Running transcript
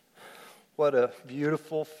What a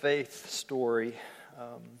beautiful faith story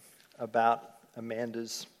about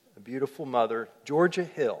Amanda's beautiful mother, Georgia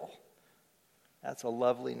Hill. That's a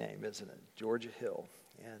lovely name, isn't it? Georgia Hill.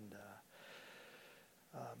 And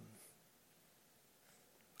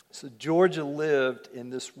so Georgia lived in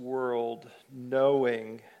this world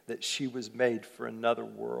knowing that she was made for another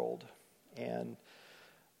world. And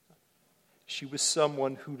she was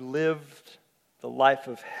someone who lived the life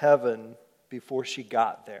of heaven before she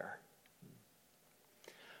got there.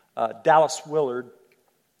 Dallas Willard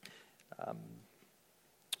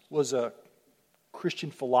was a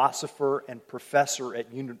Christian philosopher and professor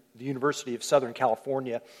at the University of Southern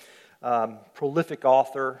California, prolific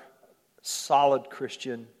author, solid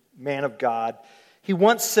Christian, man of God. He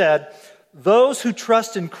once said, "Those who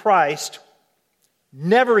trust in Christ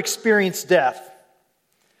never experience death.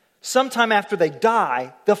 Sometime after they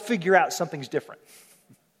die, they'll figure out something's different."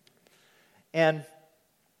 And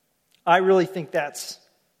I really think that's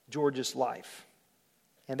George's life.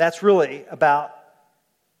 And that's really about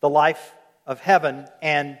the life of heaven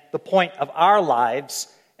and the point of our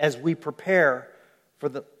lives as we prepare for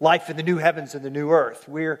the life in the new heavens and the new earth.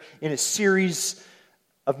 We're in a series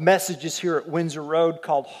of messages here at Windsor Road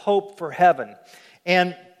called Hope for Heaven.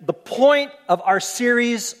 And the point of our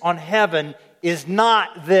series on heaven is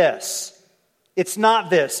not this. It's not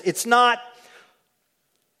this. It's not,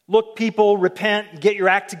 look, people, repent, get your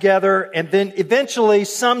act together, and then eventually,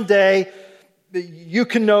 someday, you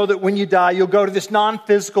can know that when you die, you'll go to this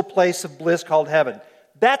non-physical place of bliss called heaven.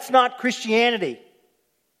 That's not Christianity.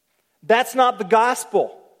 That's not the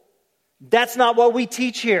gospel. That's not what we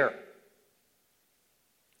teach here.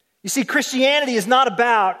 You see, Christianity is not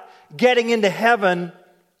about getting into heaven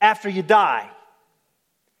after you die.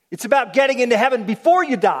 It's about getting into heaven before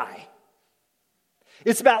you die.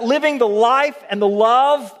 It's about living the life and the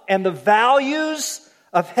love and the values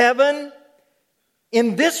of heaven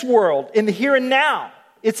in this world, in the here and now.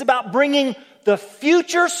 It's about bringing the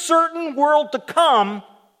future certain world to come,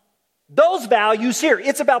 those values here.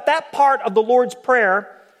 It's about that part of the Lord's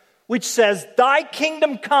Prayer which says, "Thy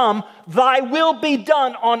kingdom come, thy will be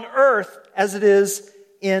done on earth as it is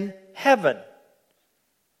in heaven."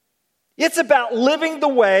 It's about living the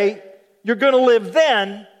way you're going to live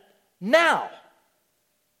then, now.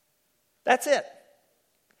 That's it.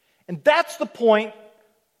 And that's the point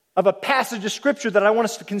of a passage of Scripture that I want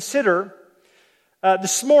us to consider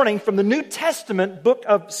this morning from the New Testament book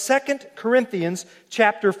of 2 Corinthians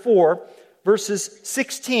chapter 4, verses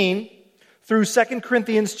 16 through 2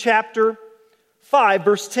 Corinthians chapter 5,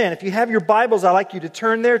 verse 10. If you have your Bibles, I'd like you to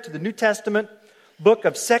turn there to the New Testament book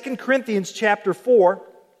of 2 Corinthians chapter 4.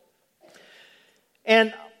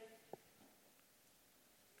 And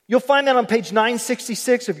you'll find that on page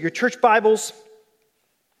 966 of your church Bibles.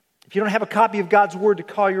 If you don't have a copy of God's Word to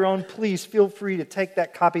call your own, please feel free to take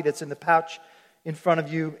that copy that's in the pouch in front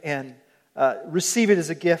of you and receive it as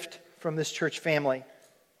a gift from this church family.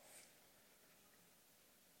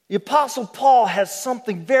 The Apostle Paul has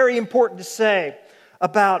something very important to say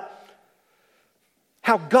about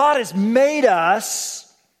how God has made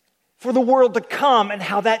us for the world to come and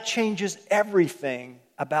how that changes everything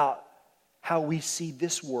about how we see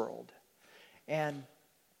this world. And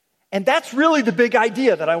that's really the big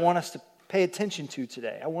idea that I want us to pay attention to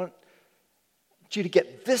today. I want you to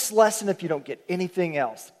get this lesson if you don't get anything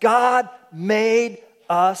else. God made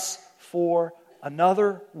us for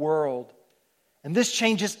another world. And this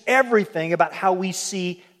changes everything about how we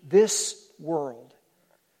see this world.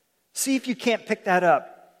 See if you can't pick that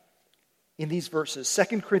up in these verses.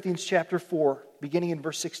 2 Corinthians chapter 4, beginning in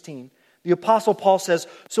verse 16. The Apostle Paul says,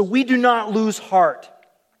 "So we do not lose heart.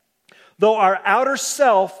 Though our outer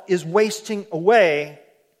self is wasting away,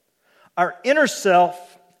 our inner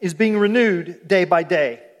self is being renewed day by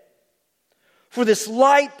day. For this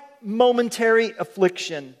light momentary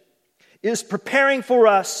affliction is preparing for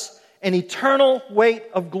us an eternal weight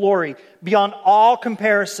of glory beyond all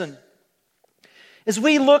comparison. As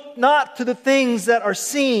we look not to the things that are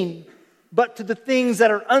seen, but to the things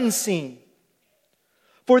that are unseen.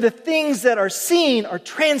 For the things that are seen are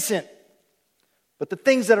transient, but the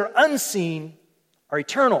things that are unseen are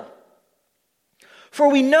eternal. For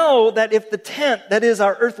we know that if the tent, that is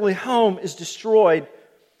our earthly home, is destroyed,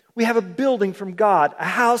 we have a building from God, a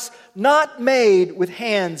house not made with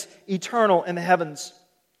hands, eternal in the heavens.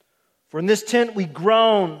 For in this tent we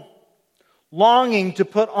groan, longing to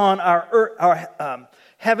put on our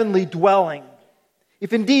heavenly dwelling,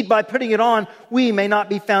 if indeed by putting it on we may not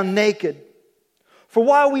be found naked. For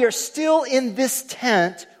while we are still in this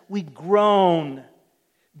tent, we groan,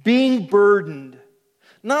 being burdened,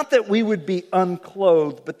 not that we would be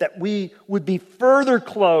unclothed, but that we would be further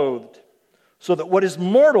clothed, so that what is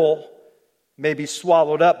mortal may be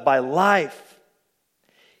swallowed up by life.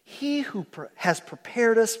 He who has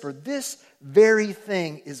prepared us for this very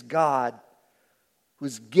thing is God, who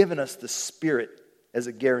has given us the Spirit as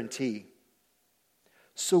a guarantee.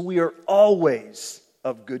 So we are always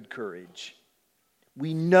of good courage.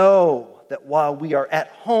 We know that while we are at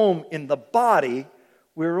home in the body,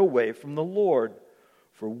 we're away from the Lord.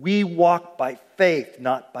 For we walk by faith,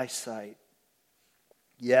 not by sight.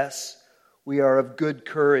 Yes, we are of good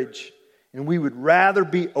courage, and we would rather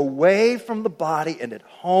be away from the body and at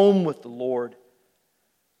home with the Lord.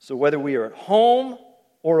 So whether we are at home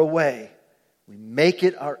or away, we make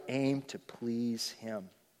it our aim to please Him.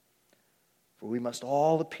 For we must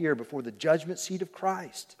all appear before the judgment seat of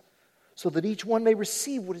Christ, so that each one may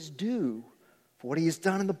receive what is due for what he has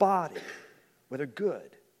done in the body, whether good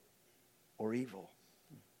or evil.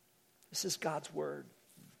 This is God's word.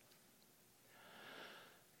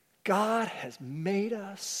 God has made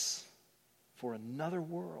us for another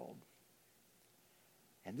world.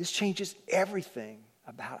 And this changes everything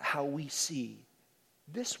about how we see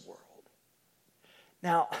this world.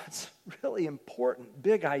 Now, it's a really important,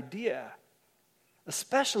 big idea,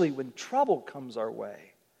 especially when trouble comes our way.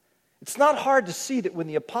 It's not hard to see that when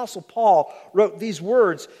the Apostle Paul wrote these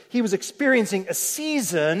words, he was experiencing a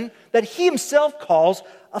season that he himself calls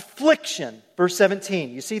affliction. Verse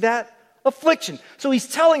 17, you see that? Affliction. So he's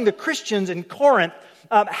telling the Christians in Corinth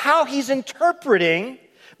how he's interpreting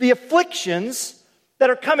the afflictions that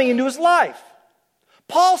are coming into his life.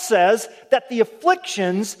 Paul says that the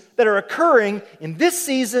afflictions that are occurring in this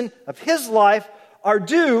season of his life are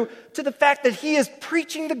due to the fact that he is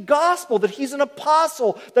preaching the gospel, that he's an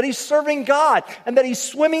apostle, that he's serving God, and that he's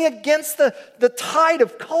swimming against the tide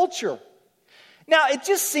of culture. Now, it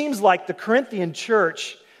just seems like the Corinthian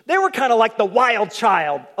church, they were kind of like the wild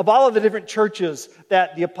child of all of the different churches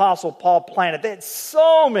that the Apostle Paul planted. They had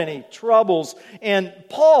so many troubles. And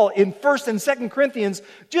Paul, in 1st and 2nd Corinthians,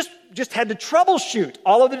 just had to troubleshoot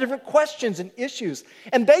all of the different questions and issues.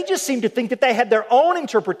 And they just seemed to think that they had their own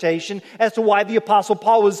interpretation as to why the Apostle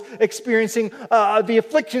Paul was experiencing the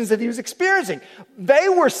afflictions that he was experiencing. They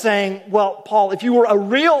were saying, well, Paul, if you were a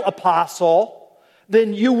real apostle,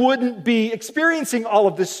 then you wouldn't be experiencing all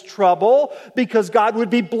of this trouble because God would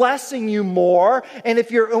be blessing you more. And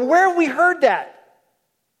where have we heard that?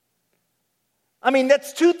 I mean,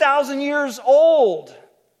 that's 2,000 years old.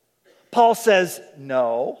 Paul says,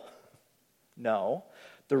 no.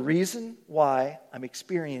 The reason why I'm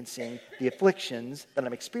experiencing the afflictions that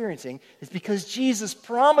I'm experiencing is because Jesus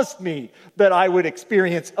promised me that I would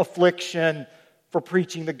experience affliction for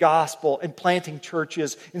preaching the gospel and planting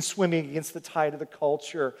churches and swimming against the tide of the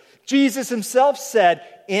culture. Jesus himself said,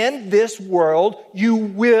 in this world you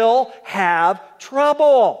will have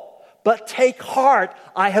trouble, but take heart,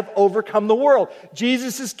 I have overcome the world.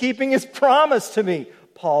 Jesus is keeping his promise to me,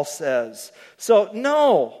 Paul says. So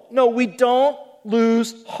no, we don't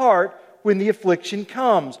lose heart when the affliction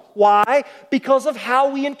comes. Why? Because of how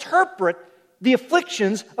we interpret the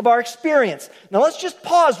afflictions of our experience. Now let's just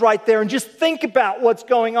pause right there and just think about what's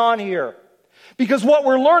going on here. Because what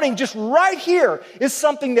we're learning just right here is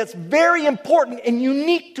something that's very important and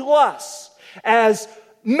unique to us as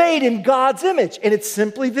made in God's image. And it's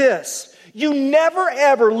simply this: you never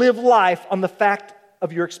ever live life on the fact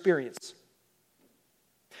of your experience.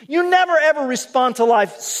 You never ever respond to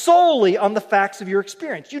life solely on the facts of your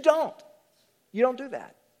experience. You don't do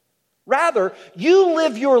that. Rather, you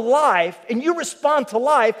live your life and you respond to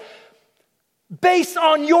life based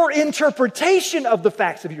on your interpretation of the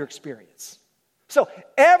facts of your experience. So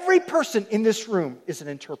every person in this room is an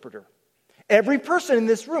interpreter. Every person in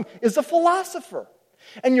this room is a philosopher.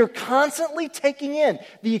 And you're constantly taking in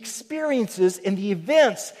the experiences and the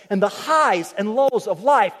events and the highs and lows of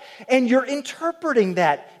life, and you're interpreting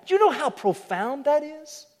that. Do you know how profound that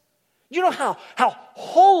is? Do you know how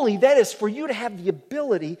holy that is for you to have the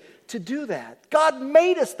ability to do that? God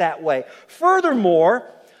made us that way.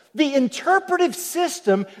 Furthermore, the interpretive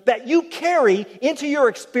system that you carry into your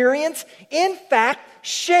experience, in fact,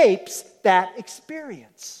 shapes that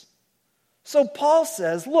experience. So Paul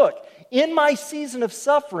says, look, in my season of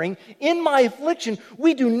suffering, in my affliction,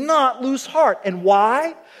 we do not lose heart. And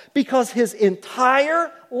why? Because his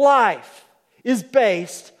entire life is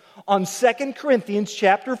based on 2 Corinthians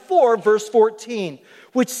chapter 4, verse 14,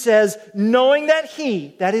 which says, knowing that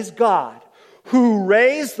he, that is God, who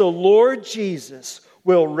raised the Lord Jesus,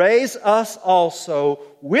 will raise us also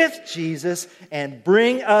with Jesus and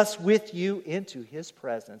bring us with you into his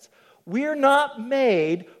presence. We're not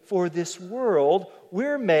made for this world.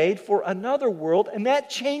 We're made for another world, and that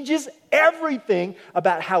changes everything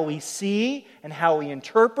about how we see and how we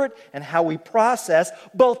interpret and how we process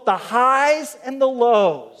both the highs and the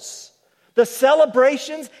lows, the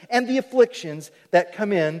celebrations and the afflictions that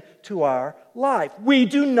come into our life. We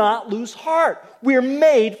do not lose heart. We're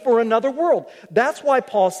made for another world. That's why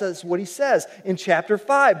Paul says what he says in chapter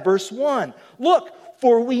 5, verse 1. Look,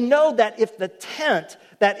 for we know that if the tent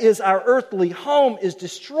that is our earthly home is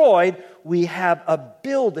destroyed, we have a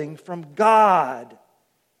building from God.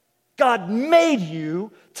 God made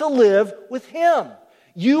you to live with Him.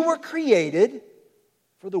 You were created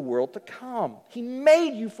for the world to come. He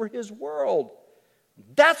made you for His world.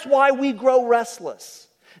 That's why we grow restless.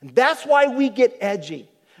 That's why we get edgy.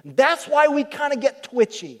 That's why we kind of get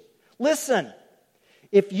twitchy. Listen,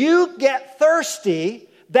 if you get thirsty,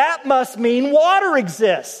 that must mean water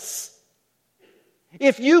exists.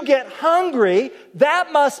 If you get hungry,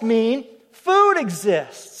 that must mean food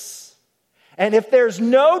exists. And if there's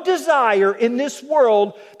no desire in this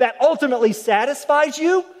world that ultimately satisfies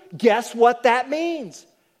you, guess what that means?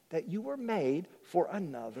 That you were made for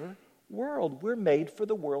another world. We're made for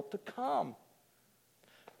the world to come.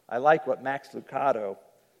 I like what Max Lucado,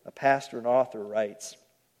 a pastor and author, writes.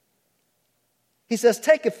 He says,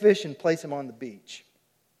 take a fish and place him on the beach.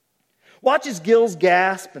 Watch his gills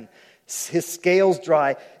gasp and his scales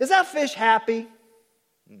dry. Is that fish happy?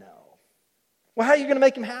 No. Well, how are you going to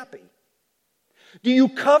make him happy? Do you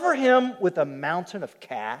cover him with a mountain of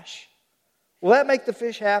cash? Will that make the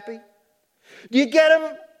fish happy? Do you get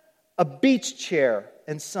him a beach chair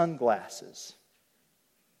and sunglasses?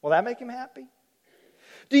 Will that make him happy?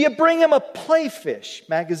 Do you bring him a Playfish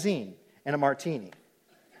magazine and a martini?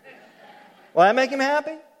 Will that make him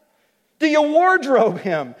happy? Do you wardrobe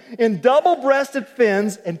him in double-breasted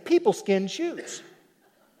fins and people-skin shoes?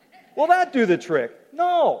 Will that do the trick?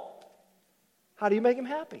 No. How do you make him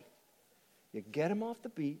happy? You get him off the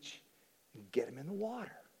beach and get him in the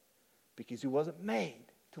water, because he wasn't made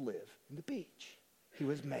to live in the beach. He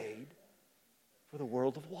was made for the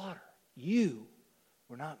world of water. You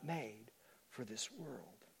were not made for this world.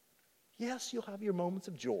 Yes, you'll have your moments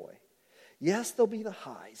of joy. Yes, there'll be the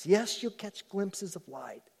highs. Yes, you'll catch glimpses of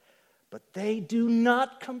light. But they do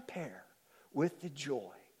not compare with the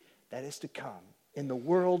joy that is to come in the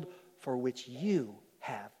world for which you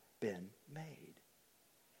have been made.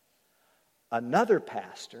 Another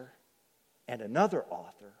pastor and another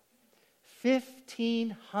author,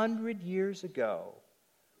 1,500 years ago,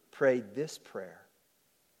 prayed this prayer.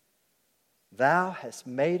 Thou hast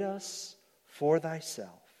made us for thyself,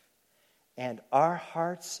 and our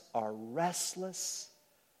hearts are restless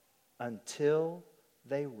until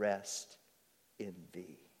they rest in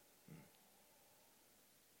thee.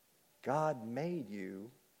 God made you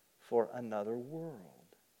for another world.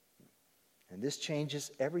 And this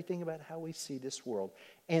changes everything about how we see this world.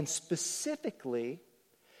 And specifically,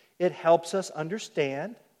 it helps us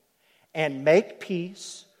understand and make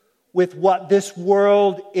peace with what this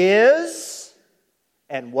world is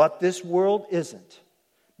and what this world isn't.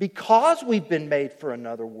 Because we've been made for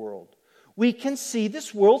another world, we can see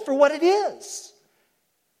this world for what it is.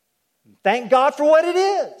 Thank God for what it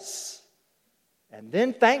is. And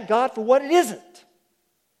then thank God for what it isn't.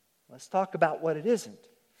 Let's talk about what it isn't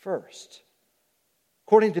first.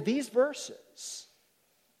 According to these verses,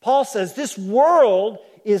 Paul says this world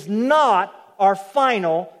is not our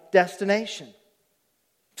final destination.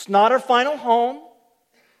 It's not our final home.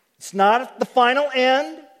 It's not the final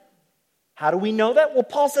end. How do we know that? Well,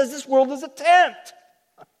 Paul says this world is a tent.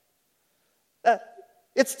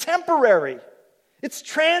 It's temporary. It's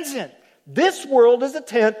transient. This world is a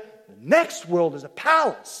tent. The next world is a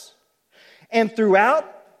palace. And throughout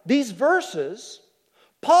these verses,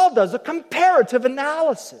 Paul does a comparative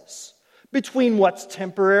analysis between what's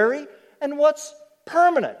temporary and what's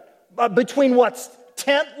permanent, between what's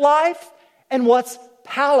tent life and what's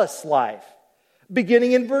palace life.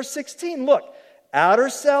 Beginning in verse 16, look, outer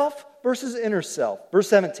self versus inner self. Verse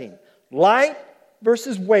 17, light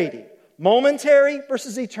versus weighty, momentary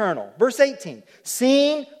versus eternal. Verse 18,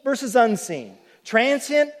 seen versus unseen,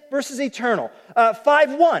 transient versus eternal.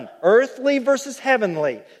 5:1, earthly versus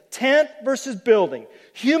heavenly, tent versus building,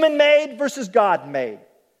 human-made versus God-made.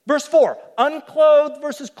 Verse 4, unclothed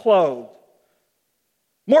versus clothed,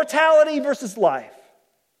 mortality versus life.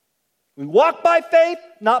 We walk by faith,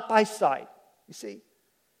 not by sight. You see,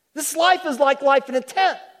 this life is like life in a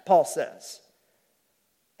tent, Paul says.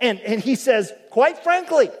 And he says, quite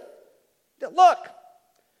frankly, that look,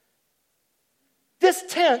 this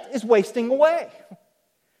tent is wasting away.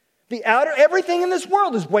 Everything in this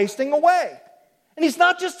world is wasting away. And he's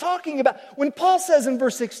not just talking about, when Paul says in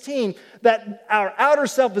verse 16 that our outer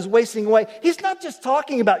self is wasting away, he's not just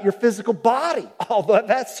talking about your physical body, although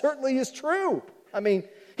that certainly is true. I mean,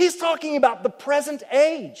 he's talking about the present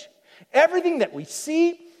age. Everything that we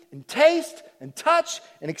see and taste and touch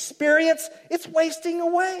and experience, it's wasting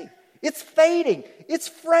away. It's fading. It's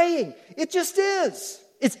fraying. It just is.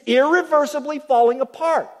 It's irreversibly falling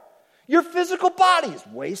apart. Your physical body is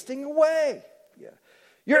wasting away.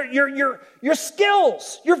 Your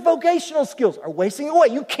skills, your vocational skills are wasting away.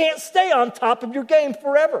 You can't stay on top of your game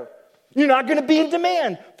forever. You're not going to be in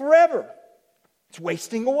demand forever. It's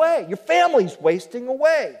wasting away. Your family's wasting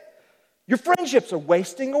away. Your friendships are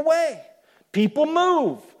wasting away. People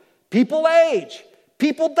move. People age.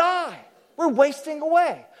 People die. We're wasting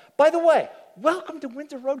away. By the way, welcome to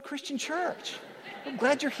Winter Road Christian Church. I'm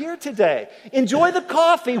glad you're here today. Enjoy the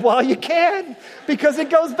coffee while you can, because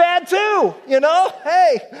it goes bad too, you know?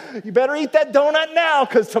 Hey, you better eat that donut now,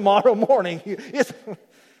 because tomorrow morning, it's,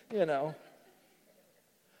 you know.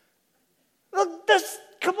 Look,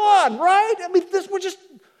 come on, right? I mean,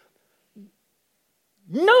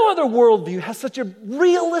 no other worldview has such a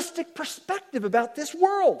realistic perspective about this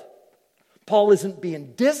world. Paul isn't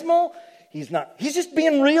being dismal. He's just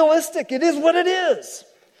being realistic. It is what it is.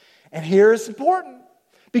 And here it's important,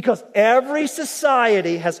 because every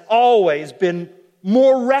society has always been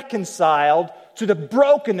more reconciled to the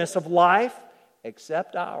brokenness of life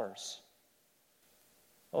except ours.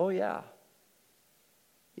 Oh, yeah.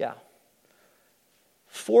 Yeah.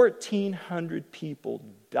 1,400 people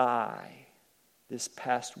die this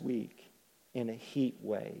past week in a heat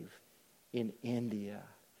wave in India.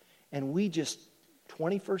 And we just,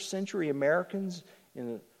 21st century Americans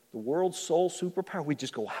in the world's sole superpower, we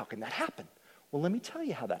just go, how can that happen? Well, let me tell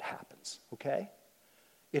you how that happens, okay?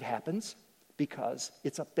 It happens because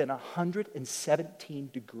it's been 117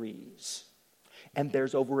 degrees. And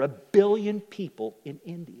there's over 1 billion people in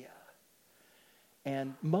India.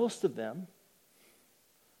 And most of them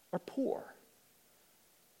are poor.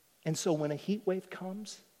 And so when a heat wave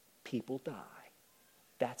comes, people die.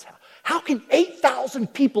 That's how. How can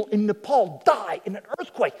 8,000 people in Nepal die in an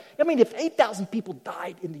earthquake? I mean, if 8,000 people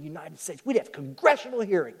died in the United States, we'd have congressional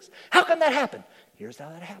hearings. How can that happen? Here's how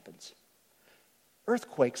that happens.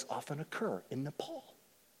 Earthquakes often occur in Nepal.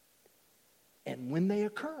 And when they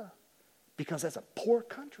occur, because that's a poor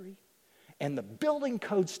country, and the building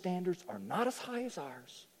code standards are not as high as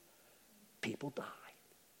ours, people die.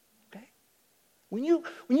 Okay? When you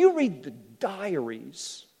read the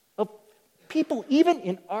diaries of people, even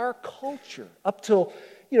in our culture, up till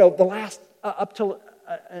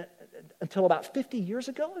until about 50 years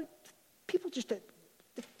ago, people just it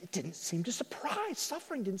didn't seem to surprise.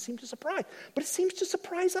 Suffering didn't seem to surprise, but it seems to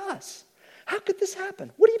surprise us. How could this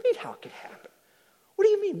happen? What do you mean? How could it happen? What do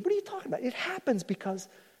you mean? What are you talking about? It happens because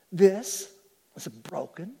this was a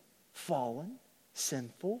broken, fallen,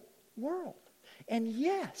 sinful world. And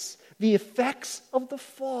yes, the effects of the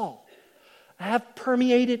fall have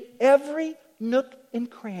permeated every nook and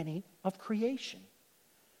cranny of creation.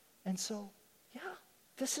 And so, yeah,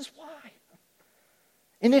 this is why.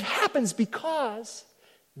 And it happens because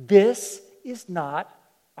this is not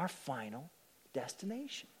our final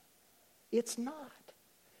destination. It's not.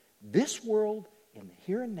 This world in the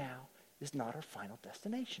here and now is not our final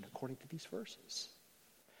destination, according to these verses.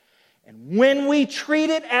 And when we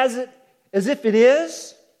treat it as if it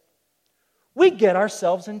is, we get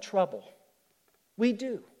ourselves in trouble. We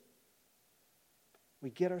do.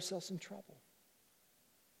 We get ourselves in trouble.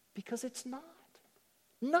 Because it's not.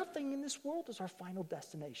 Nothing in this world is our final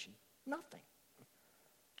destination. Nothing.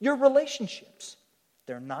 Your relationships,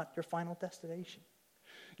 they're not your final destination.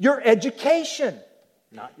 Your education,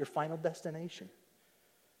 not your final destination.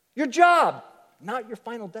 Your job, not your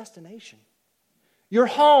final destination. Your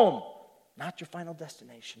home, not your final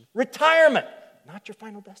destination. Retirement, not your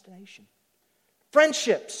final destination.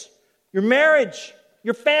 Friendships, your marriage,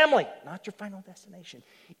 your family, not your final destination.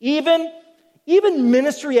 Even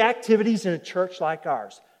ministry activities in a church like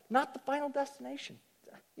ours, not the final destination.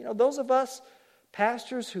 You know, those of us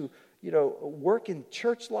pastors who, work in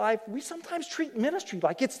church life, we sometimes treat ministry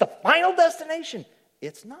like it's the final destination.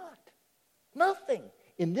 It's not. Nothing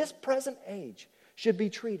in this present age should be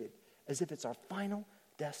treated as if it's our final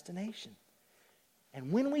destination.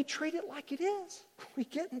 And when we treat it like it is, we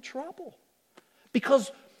get in trouble.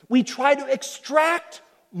 Because we try to extract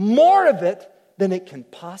more of it than it can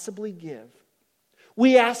possibly give.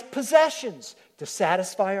 We ask possessions to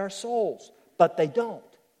satisfy our souls, but they don't.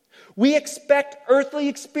 We expect earthly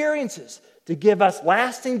experiences to give us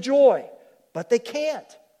lasting joy, but they can't.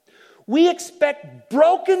 We expect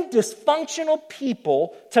broken, dysfunctional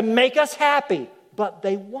people to make us happy, but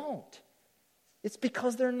they won't. It's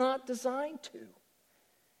because they're not designed to.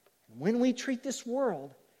 When we treat this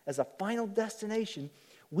world as a final destination,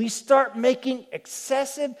 we start making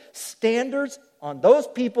excessive standards on those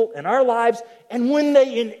people in our lives, and when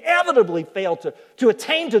they inevitably fail to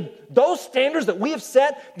attain to those standards that we have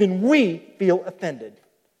set, then we feel offended.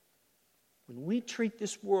 When we treat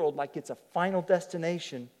this world like it's a final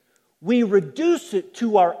destination, we reduce it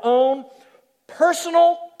to our own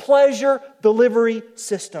personal pleasure delivery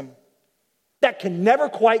system that can never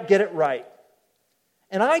quite get it right.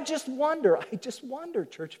 And I just wonder,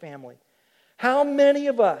 church family, how many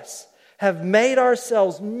of us have made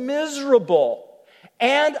ourselves miserable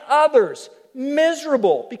and others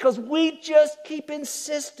miserable because we just keep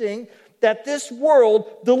insisting that this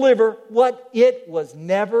world deliver what it was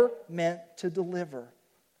never meant to deliver.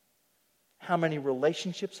 How many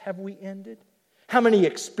relationships have we ended? How many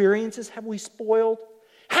experiences have we spoiled?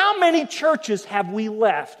 How many churches have we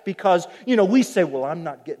left because, we say, well, I'm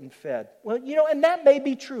not getting fed. Well, and that may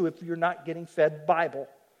be true if you're not getting fed Bible.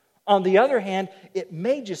 On the other hand, it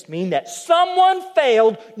may just mean that someone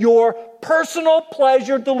failed your personal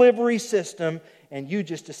pleasure delivery system and you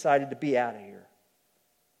just decided to be out of here.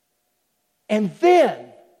 And then,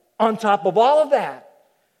 on top of all of that,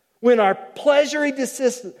 when our pleasure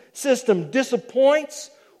system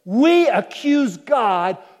disappoints, we accuse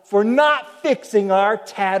God for not fixing our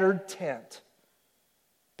tattered tent.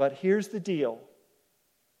 But here's the deal.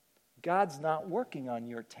 God's not working on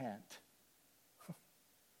your tent.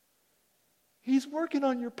 He's working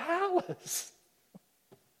on your palace.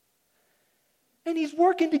 And He's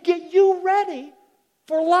working to get you ready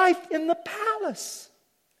for life in the palace.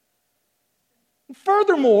 And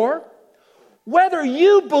furthermore, whether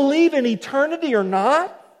you believe in eternity or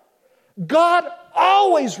not, God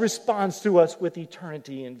always responds to us with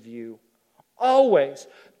eternity in view. Always.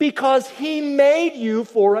 Because He made you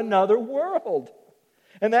for another world.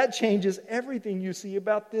 And that changes everything you see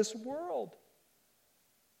about this world.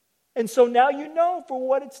 And so now you know for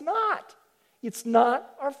what it's not. It's not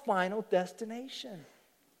our final destination.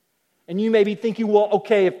 And you may be thinking, well,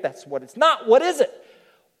 okay, if that's what it's not, what is it?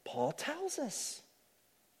 Paul tells us.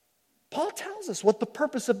 Paul tells us what the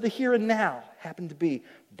purpose of the here and now happened to be.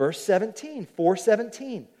 Verse 17,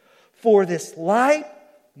 4:17. For this light,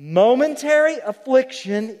 momentary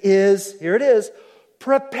affliction is, here it is,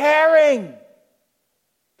 preparing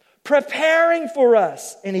for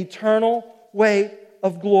us an eternal weight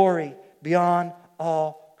of glory beyond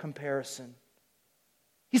all comparison.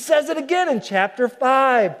 He says it again in chapter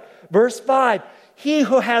 5, verse 5. He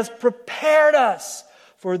who has prepared us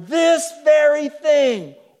for this very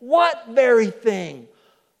thing. What very thing?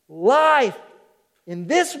 Life in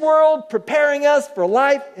this world, preparing us for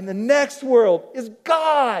life in the next world, is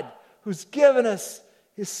God who's given us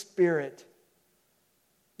His Spirit.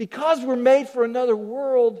 Because we're made for another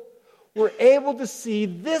world, we're able to see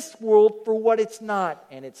this world for what it's not.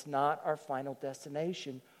 And it's not our final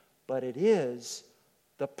destination, but it is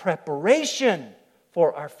the preparation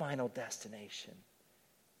for our final destination.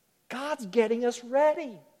 God's getting us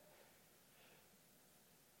ready.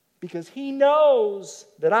 Because He knows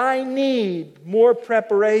that I need more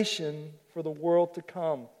preparation for the world to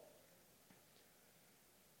come.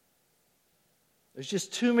 There's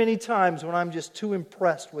just too many times when I'm just too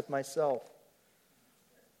impressed with myself.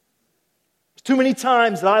 There's too many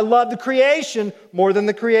times that I love the creation more than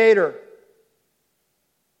the Creator.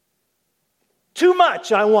 Too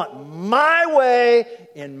much I want my way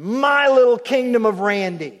in my little kingdom of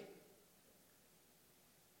Randy.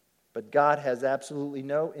 But God has absolutely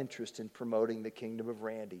no interest in promoting the kingdom of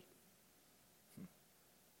Randy.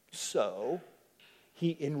 So,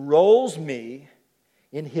 He enrolls me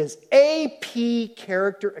in His AP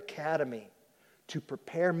Character Academy to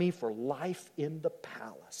prepare me for life in the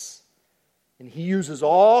palace. And He uses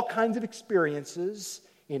all kinds of experiences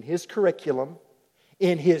in His curriculum,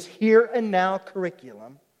 in His here and now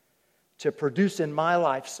curriculum, to produce in my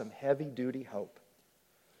life some heavy-duty hope.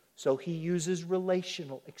 So He uses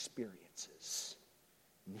relational experiences.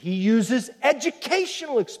 He uses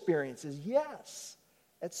educational experiences, yes,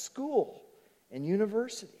 at school and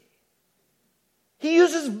university. He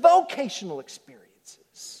uses vocational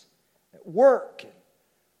experiences at work and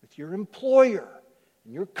with your employer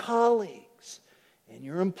and your colleagues and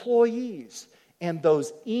your employees and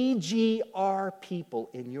those EGR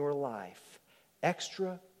people in your life,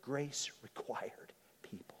 extra grace required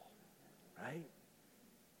people, right?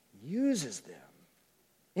 Uses them.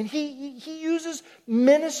 And he uses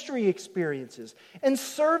ministry experiences and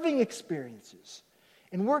serving experiences.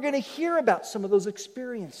 And we're going to hear about some of those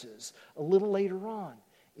experiences a little later on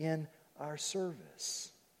in our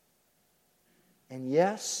service. And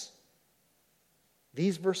yes,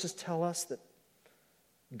 these verses tell us that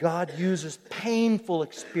God uses painful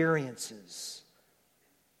experiences.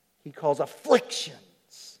 He calls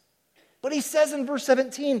afflictions. But he says in verse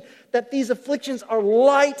 17 that these afflictions are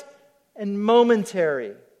light and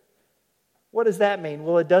momentary. What does that mean?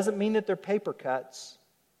 Well, it doesn't mean that they're paper cuts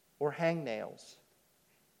or hangnails.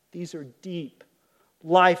 These are deep,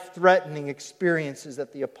 life-threatening experiences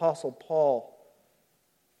that the Apostle Paul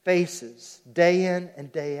faces day in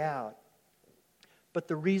and day out. But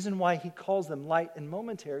the reason why he calls them light and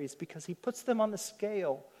momentary is because he puts them on the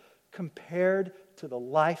scale compared to the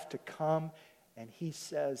life to come. And he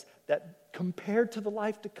says that compared to the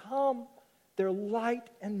life to come, they're light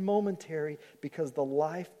and momentary because the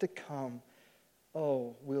life to come,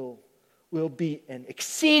 will be an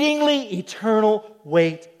exceedingly eternal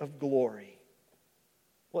weight of glory.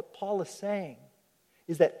 What Paul is saying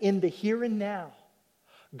is that in the here and now,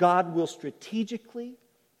 God will strategically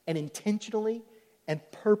and intentionally and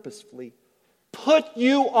purposefully put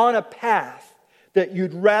you on a path that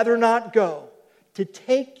you'd rather not go to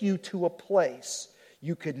take you to a place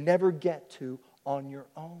you could never get to on your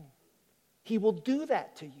own. He will do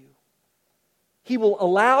that to you. He will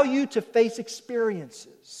allow you to face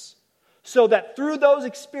experiences so that through those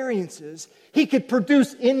experiences, He could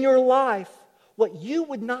produce in your life what you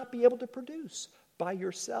would not be able to produce by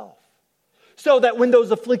yourself. So that when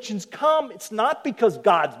those afflictions come, it's not because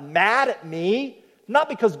God's mad at me, not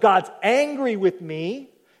because God's angry with me,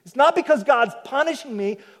 it's not because God's punishing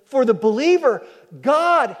me. For the believer,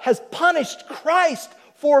 God has punished Christ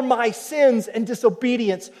for my sins and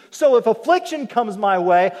disobedience. So if affliction comes my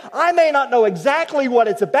way, I may not know exactly what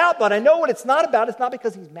it's about, but I know what it's not about. It's not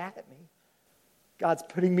because He's mad at me. God's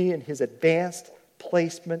putting me in His advanced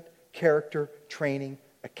placement character training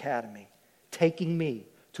academy, taking me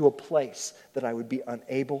to a place that I would be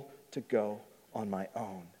unable to go on my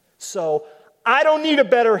own. So I don't need a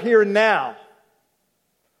better here and now.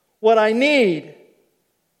 What I need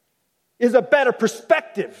is a better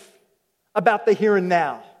perspective about the here and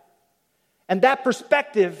now. And that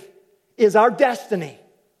perspective is our destiny.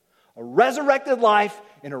 A resurrected life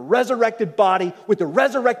in a resurrected body with a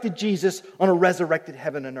resurrected Jesus on a resurrected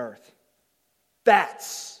heaven and earth.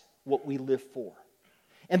 That's what we live for.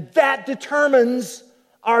 And that determines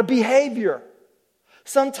our behavior.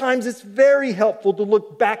 Sometimes it's very helpful to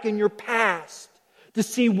look back in your past to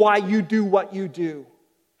see why you do what you do.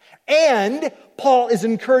 And Paul is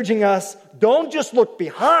encouraging us, don't just look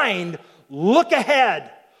behind, look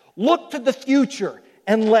ahead. Look to the future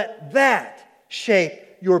and let that shape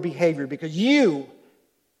your behavior, because you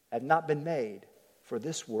have not been made for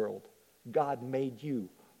this world. God made you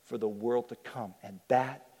for the world to come, and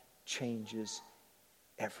that changes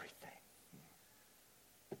everything.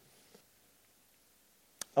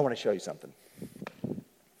 I want to show you something.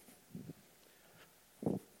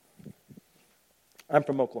 I'm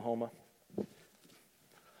from Oklahoma.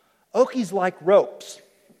 Okies like ropes.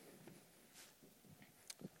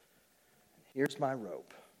 Here's my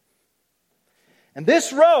rope. And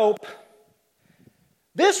this rope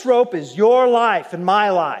is your life and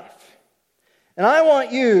my life. And I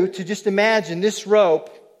want you to just imagine this rope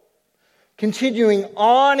continuing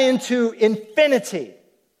on into infinity,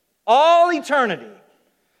 all eternity.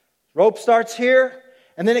 Rope starts here,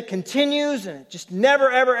 and then it continues, and it just never,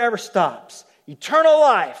 ever, ever stops. Eternal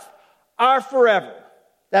life, our forever.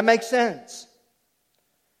 That makes sense.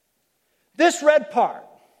 This red part,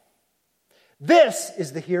 this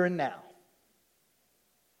is the here and now.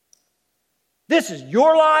 This is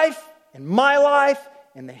your life and my life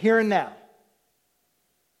and the here and now.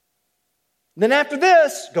 Then after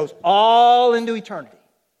this, goes all into eternity.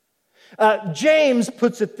 James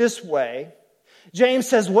puts it this way. James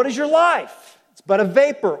says, what is your life? It's but a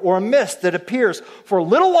vapor or a mist that appears for a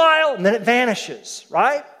little while and then it vanishes,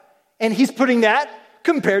 right? And he's putting that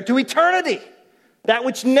compared to eternity, that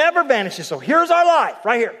which never vanishes. So here's our life,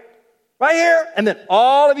 right here, and then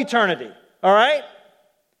all of eternity, all right?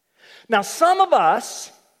 Now, some of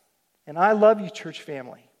us, and I love you, church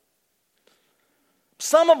family,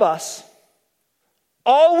 some of us,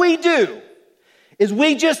 all we do is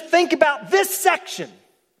we just think about this section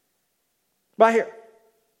right here.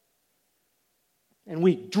 And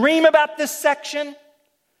we dream about this section,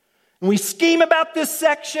 and we scheme about this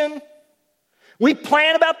section, we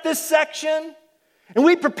plan about this section, and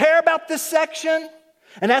we prepare about this section,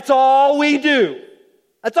 and that's all we do.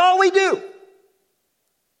 That's all we do.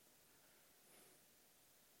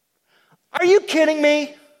 Are you kidding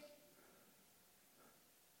me?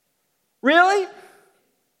 Really?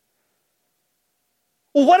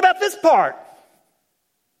 Well, what about this part?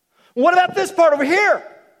 What about this part over here?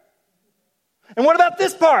 And what about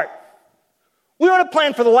this part? We want to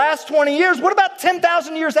plan for the last 20 years. What about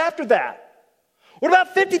 10,000 years after that? What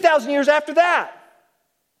about 50,000 years after that?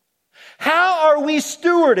 How are we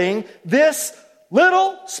stewarding this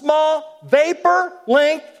little, small,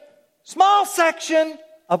 vapor-length, small section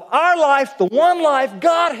of our life, the one life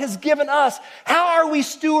God has given us? How are we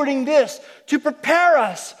stewarding this to prepare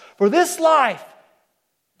us for this life,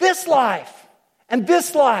 and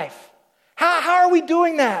this life? How are we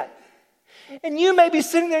doing that? And you may be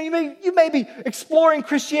sitting there, you may be exploring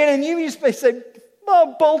Christianity, and you may say,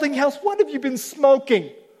 "Oh, Boltinghouse, what have you been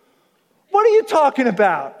smoking? What are you talking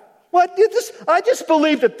about? I just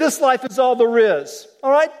believe that this life is all there is."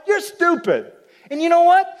 All right? You're stupid. And you know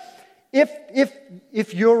what?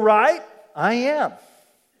 If you're right, I am.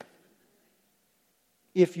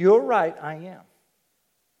 If you're right, I am.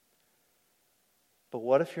 But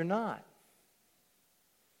what if you're not?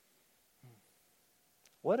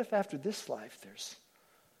 What if after this life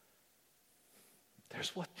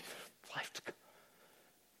there's what life to come?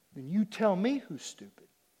 Then you tell me who's stupid.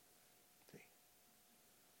 See?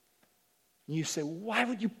 And you say, why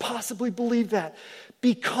would you possibly believe that?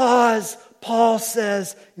 Because Paul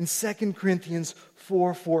says in 2 Corinthians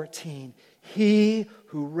 4:14, He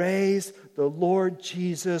who raised the Lord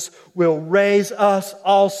Jesus will raise us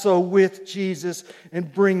also with Jesus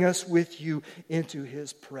and bring us with you into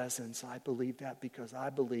His presence. I believe that because I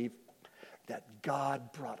believe that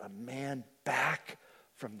God brought a man back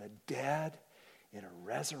from the dead in a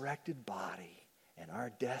resurrected body. And our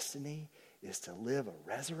destiny is to live a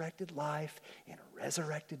resurrected life in a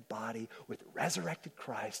resurrected body with a resurrected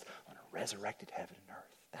Christ on a resurrected heaven and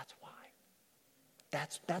earth. That's why.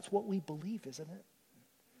 That's what we believe, isn't it?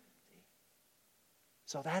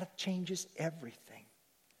 So that changes everything.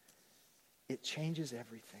 It changes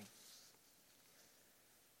everything.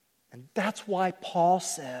 And that's why Paul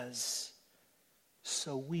says,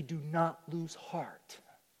 so we do not lose heart.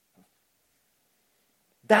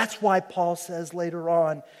 That's why Paul says later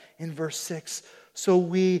on in verse 6, so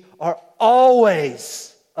we are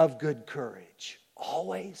always of good courage.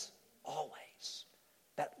 Always, always.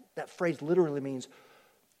 That phrase literally means,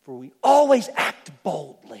 for we always act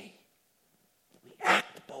boldly. We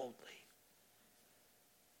act boldly.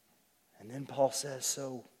 And then Paul says,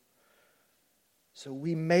 so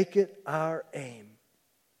we make it our aim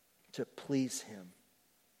to please Him.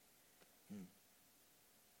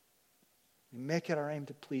 We make it our aim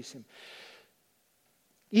to please Him.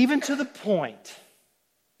 Even to the point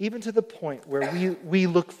where we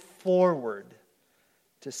look forward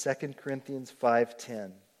to 2 Corinthians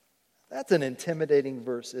 5:10. That's an intimidating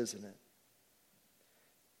verse, isn't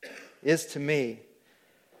it? Is to me.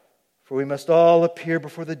 For we must all appear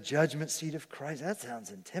before the judgment seat of Christ. That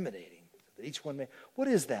sounds intimidating. Each one may. What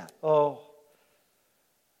is that? Oh,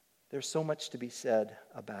 there's so much to be said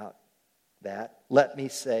about that. Let me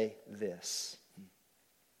say this.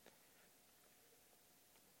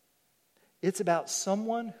 It's about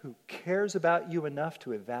someone who cares about you enough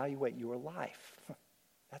to evaluate your life.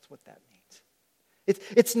 That's what that means.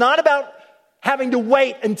 It's not about having to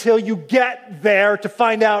wait until you get there to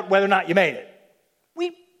find out whether or not you made it.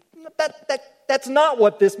 That's not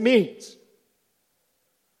what this means.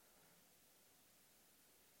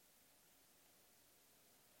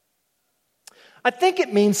 I think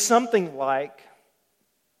it means something like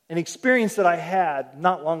an experience that I had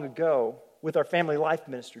not long ago with our family life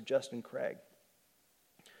minister, Justin Craig.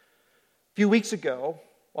 A few weeks ago,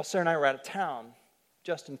 while Sarah and I were out of town,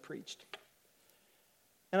 Justin preached.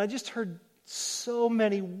 And I just heard so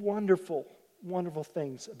many wonderful, wonderful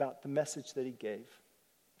things about the message that he gave.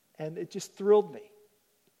 And it just thrilled me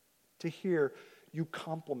to hear you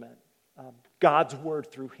compliment God's word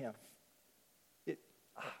through him. It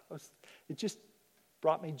just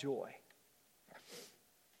brought me joy.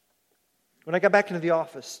 When I got back into the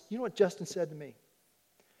office, you know what Justin said to me?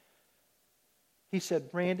 He said,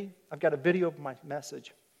 Randy, I've got a video of my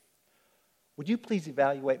message. Would you please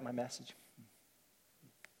evaluate my message?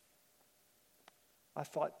 I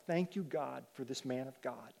thought, thank you, God, for this man of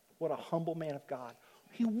God. What a humble man of God.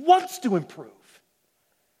 He wants to improve.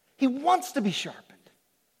 He wants to be sharpened.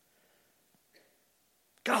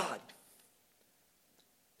 God,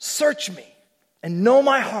 search me and know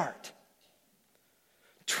my heart.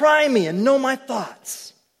 Try me and know my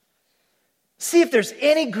thoughts. See if there's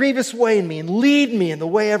any grievous way in me and lead me in the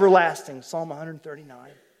way everlasting. Psalm 139.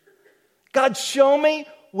 God, show me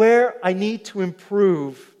where I need to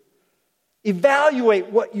improve. Evaluate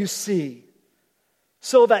what you see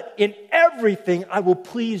so that in everything I will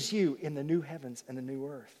please you in the new heavens and the new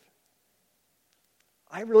earth.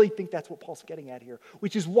 I really think that's what Paul's getting at here,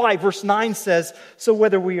 which is why verse 9 says, so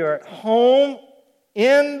whether we are at home,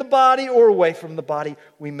 in the body, or away from the body,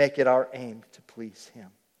 we make it our aim to please him.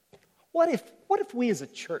 What if we as a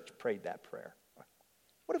church prayed that prayer?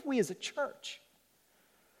 What if we as a church?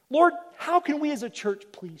 Lord, how can we as a church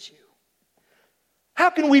please you? How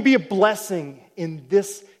can we be a blessing in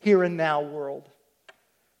this here and now world?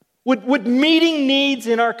 Would meeting needs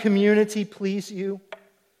in our community please you?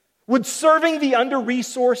 Would serving the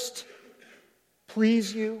under-resourced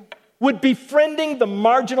please you? Would befriending the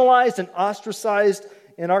marginalized and ostracized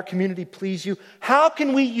in our community please you? How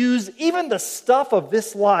can we use even the stuff of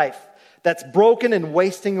this life that's broken and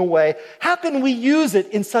wasting away? How can we use it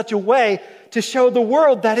in such a way to show the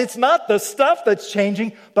world that it's not the stuff that's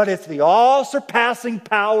changing, but it's the all-surpassing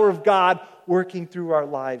power of God working through our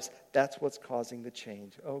lives? That's what's causing the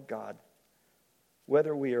change. Oh God,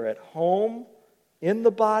 whether we are at home, in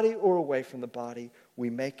the body, or away from the body,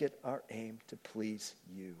 we make it our aim to please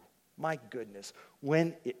you. My goodness,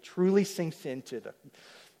 when it truly sinks into the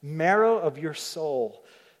marrow of your soul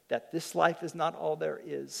that this life is not all there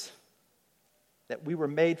is, that we were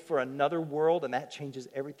made for another world, and that changes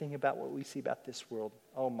everything about what we see about this world.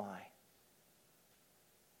 Oh my.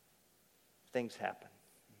 Things happen.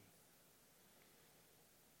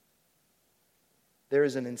 There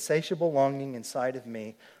is an insatiable longing inside of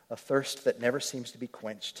me, a thirst that never seems to be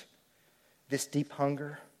quenched. This deep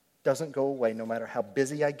hunger doesn't go away no matter how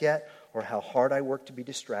busy I get or how hard I work to be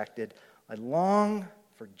distracted. I long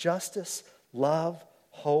for justice, love,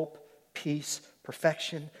 hope, peace,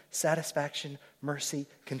 perfection, satisfaction, mercy,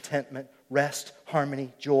 contentment, rest,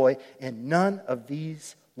 harmony, joy, and none of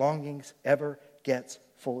these longings ever gets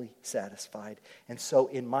fully satisfied. And so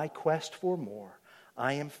in my quest for more,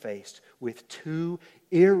 I am faced with two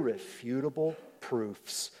irrefutable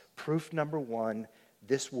proofs. Proof number one,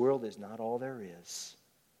 this world is not all there is.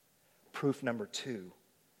 Proof number two,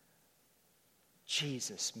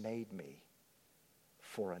 Jesus made me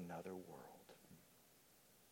for another world.